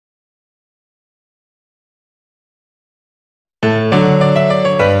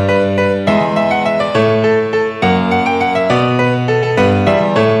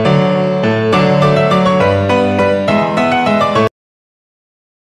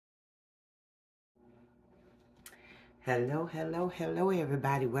Hello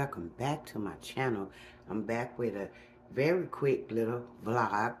everybody. Welcome back to my channel. I'm back with a very quick little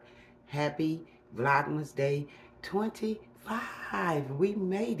vlog. Happy Vlogmas Day 25. We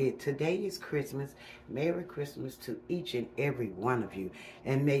made it. Today is Christmas. Merry Christmas to each and every one of you.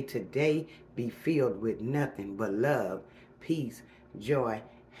 And may today be filled with nothing but love, peace, joy,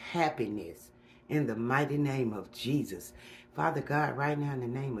 happiness. In the mighty name of Jesus. Father God, right now in the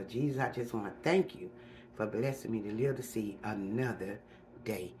name of Jesus, I just want to thank you for blessing me to live to see another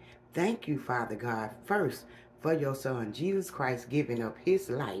day. Thank you, Father God, first for your Son, Jesus Christ, giving up his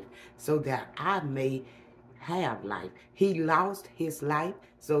life so that I may have life. He lost his life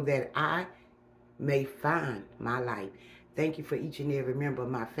so that I may find my life. Thank you for each and every member of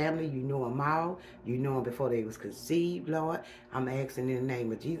my family. You know them all. You know them before they was conceived, Lord. I'm asking in the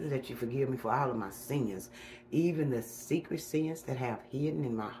name of Jesus that you forgive me for all of my sins, even the secret sins that have hidden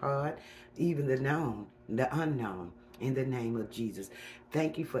in my heart, even the known, the unknown, in the name of Jesus.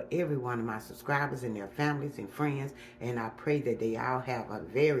 Thank you for every one of my subscribers and their families and friends, and I pray that they all have a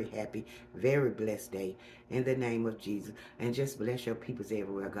very happy, very blessed day in the name of Jesus. And just bless your peoples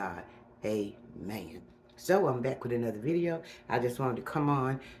everywhere, God. Amen. So I'm back with another video. I just wanted to come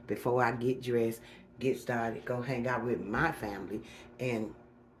on before I get dressed, get started, go hang out with my family, and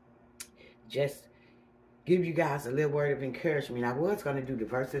just give you guys a little word of encouragement. I was going to do the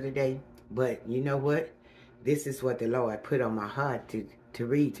verse of the day, but you know what? This is what the Lord put on my heart to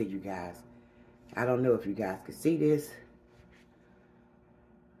read to you guys. I don't know if you guys can see this,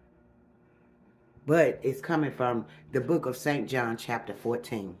 but it's coming from the book of St. John chapter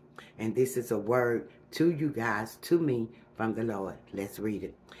 14. And this is a word to you guys, to me, from the Lord. Let's read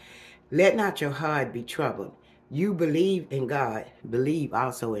it. Let not your heart be troubled. You believe in God, believe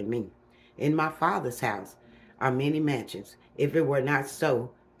also in me. In my Father's house are many mansions. If it were not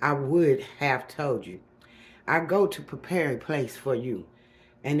so, I would have told you. I go to prepare a place for you.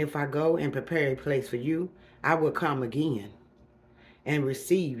 And if I go and prepare a place for you, I will come again and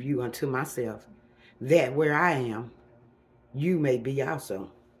receive you unto myself, that where I am, you may be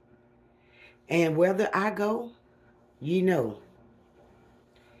also. And whether I go, you know,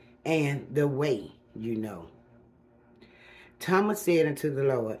 and the way you know. Thomas said unto the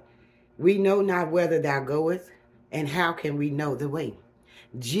Lord, we know not whither thou goest, and how can we know the way?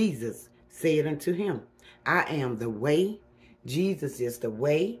 Jesus said unto him, I am the way. Jesus is the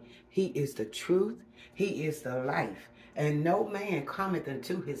way. He is the truth. He is the life. And no man cometh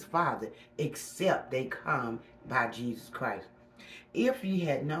unto his Father except they come by Jesus Christ. If ye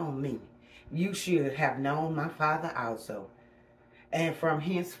had known me, you should have known my Father also. And from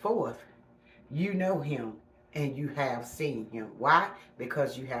henceforth, you know him and you have seen him. Why?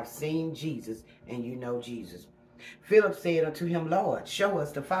 Because you have seen Jesus and you know Jesus. Philip said unto him, Lord, show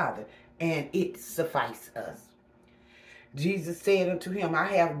us the Father, and it suffice us. Jesus said unto him, I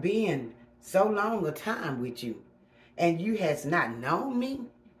have been so long a time with you, and you hast not known me,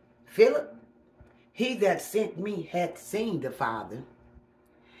 Philip? He that sent me hath seen the Father.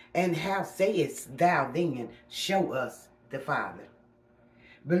 And how sayest thou then, show us the Father?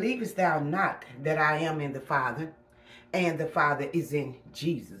 Believest thou not that I am in the Father, and the Father is in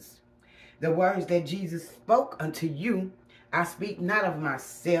Jesus? The words that Jesus spoke unto you, I speak not of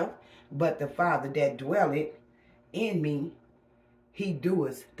myself, but the Father that dwelleth in me, he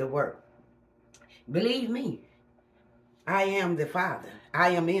doeth the work. Believe me, I am the Father. I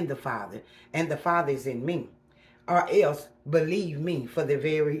am in the Father, and the Father is in me. Or else believe me for the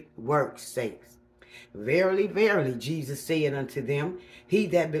very work's sake. Verily, verily, Jesus said unto them, he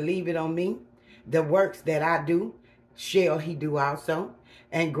that believeth on me, the works that I do, shall he do also,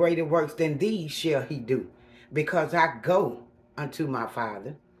 and greater works than these shall he do, because I go unto my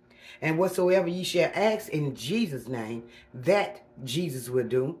Father. And whatsoever ye shall ask in Jesus' name, that Jesus will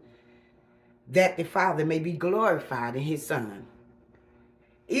do, that the Father may be glorified in his Son.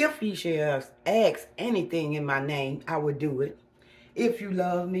 If ye shall ask anything in my name, I will do it. If you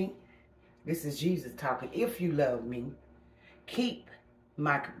love me, this is Jesus talking, if you love me, keep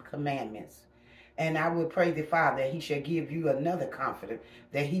my commandments. And I will pray the Father that he shall give you another comforter,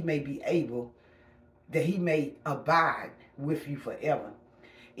 that he may be able, that he may abide with you forever.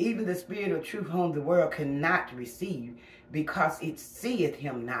 Even the Spirit of truth whom the world cannot receive, because it seeth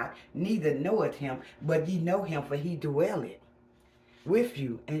him not, neither knoweth him, but ye know him, for he dwelleth with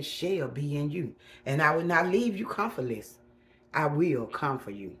you and shall be in you. And I will not leave you comfortless. I will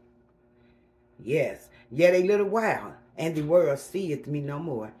comfort you. Yes, yet a little while, and the world seeth me no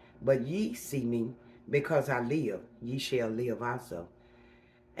more. But ye see me, because I live, ye shall live also.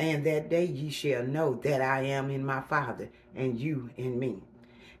 And that day ye shall know that I am in my Father, and you in me.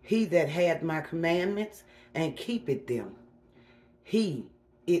 He that hath my commandments and keepeth them, he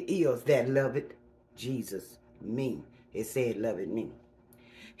it is that loveth Jesus, me. It said, loveth me.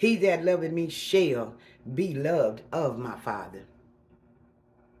 He that loveth me shall be loved of my Father.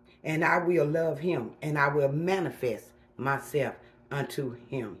 And I will love him, and I will manifest myself unto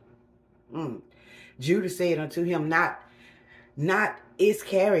him. Judas said unto him, Not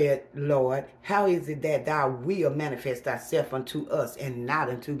Iscariot, Lord, how is it that thou wilt manifest thyself unto us and not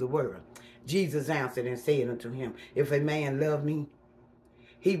unto the world? Jesus answered and said unto him, If a man love me,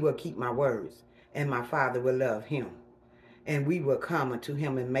 he will keep my words, and my Father will love him. And we will come unto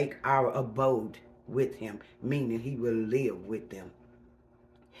him and make our abode with him, meaning he will live with them.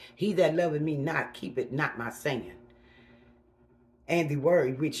 He that loveth me not keepeth not my saying. And the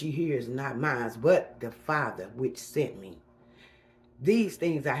word which ye hear is not mine, but the Father which sent me. These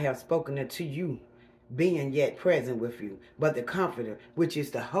things I have spoken unto you, being yet present with you. But the Comforter, which is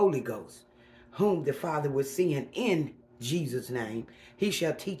the Holy Ghost, whom the Father will send in Jesus' name, he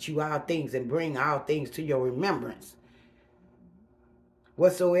shall teach you all things and bring all things to your remembrance.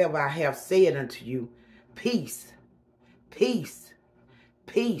 Whatsoever I have said unto you, peace, peace,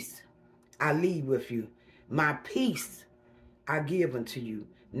 peace I leave with you. My peace I give unto you.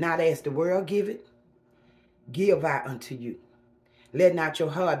 Not as the world giveth, give I unto you. Let not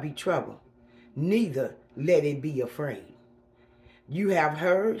your heart be troubled, neither let it be afraid. You have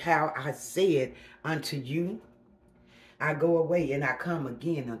heard how I said unto you, I go away and I come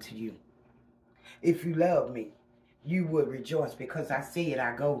again unto you. If you love me, you would rejoice, because I said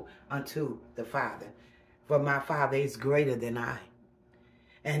I go unto the Father. For my Father is greater than I.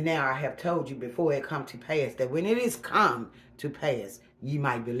 And now I have told you before it come to pass, that when it is come to pass, ye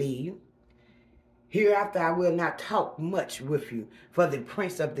might believe. Hereafter I will not talk much with you, for the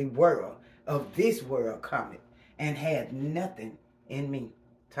prince of the world, of this world cometh, and hath nothing in me.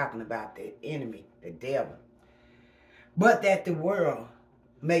 Talking about the enemy, the devil. But that the world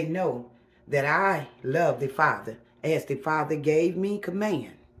may know that I love the Father, as the Father gave me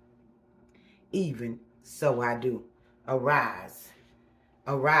command. Even so I do. Arise,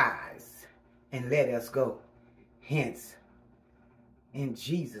 arise, and let us go hence. In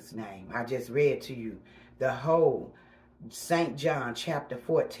Jesus' name, I just read to you the whole St. John chapter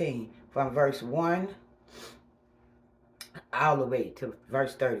 14 from verse 1 all the way to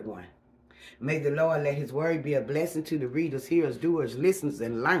verse 31. May the Lord let his word be a blessing to the readers, hearers, doers, listeners,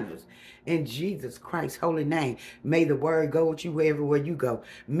 and learners. In Jesus Christ's holy name, may the word go with you wherever you go.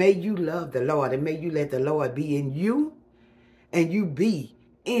 May you love the Lord, and may you let the Lord be in you, and you be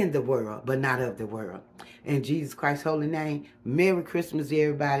in the world, but not of the world. In Jesus Christ's holy name, Merry Christmas,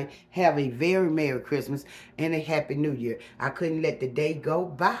 everybody. Have a very Merry Christmas and a Happy New Year. I couldn't let the day go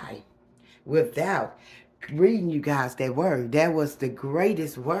by without reading you guys that word. That was the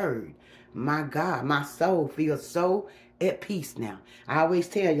greatest word. My God, my soul feels so at peace now. I always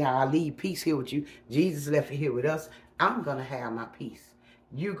tell y'all, I leave peace here with you. Jesus left it here with us. I'm going to have my peace.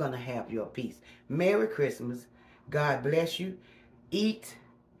 You're going to have your peace. Merry Christmas. God bless you. Eat,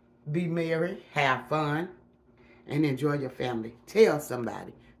 be merry, have fun, and enjoy your family. Tell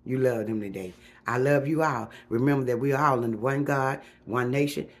somebody you love them today. I love you all. Remember that we are all under one God, one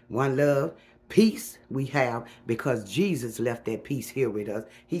nation, one love. Peace we have because Jesus left that peace here with us.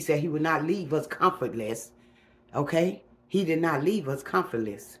 He said he would not leave us comfortless. Okay? He did not leave us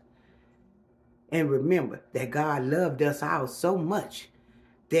comfortless. And remember that God loved us all so much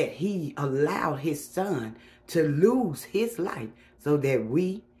that he allowed his son to lose his life so that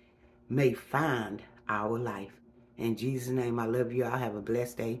we may find our life. In Jesus' name, I love you all. Have a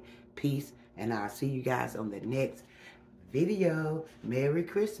blessed day. Peace. And I'll see you guys on the next video. Merry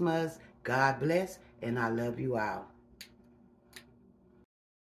Christmas. God bless. And I love you all.